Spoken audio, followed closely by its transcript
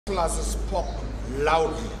Councillors spoke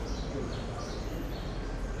loudly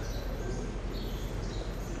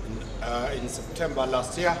in September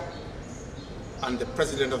last year, and the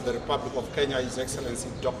President of the Republic of Kenya, His Excellency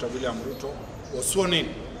Dr. William Ruto, was sworn in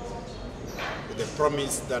with the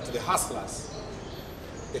promise that the hustlers,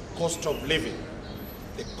 the cost of living,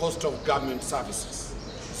 the cost of government services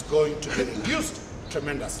is going to be reduced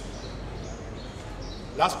tremendously.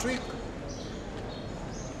 Last week,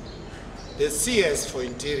 the CS for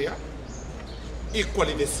Interior,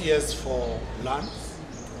 equally the CS for Lands,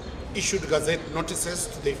 issued gazette notices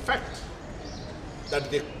to the effect that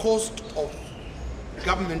the cost of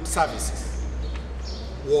government services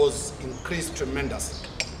was increased tremendously.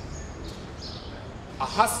 A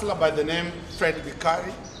hustler by the name Fred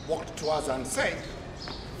Bikari walked to us and said,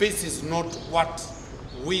 "This is not what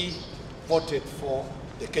we voted for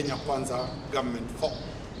the Kenya Kwanza government for."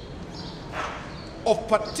 Of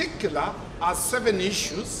particular are 7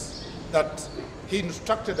 issues that he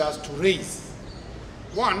instructed us to raise.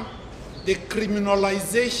 1, the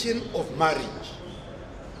criminalization of marriage.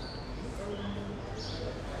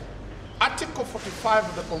 Article 45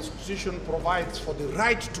 of the Constitution provides for the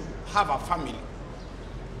right to have a family.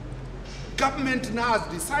 Government now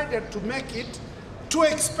has decided to make it too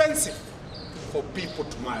expensive for people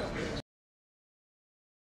to marry.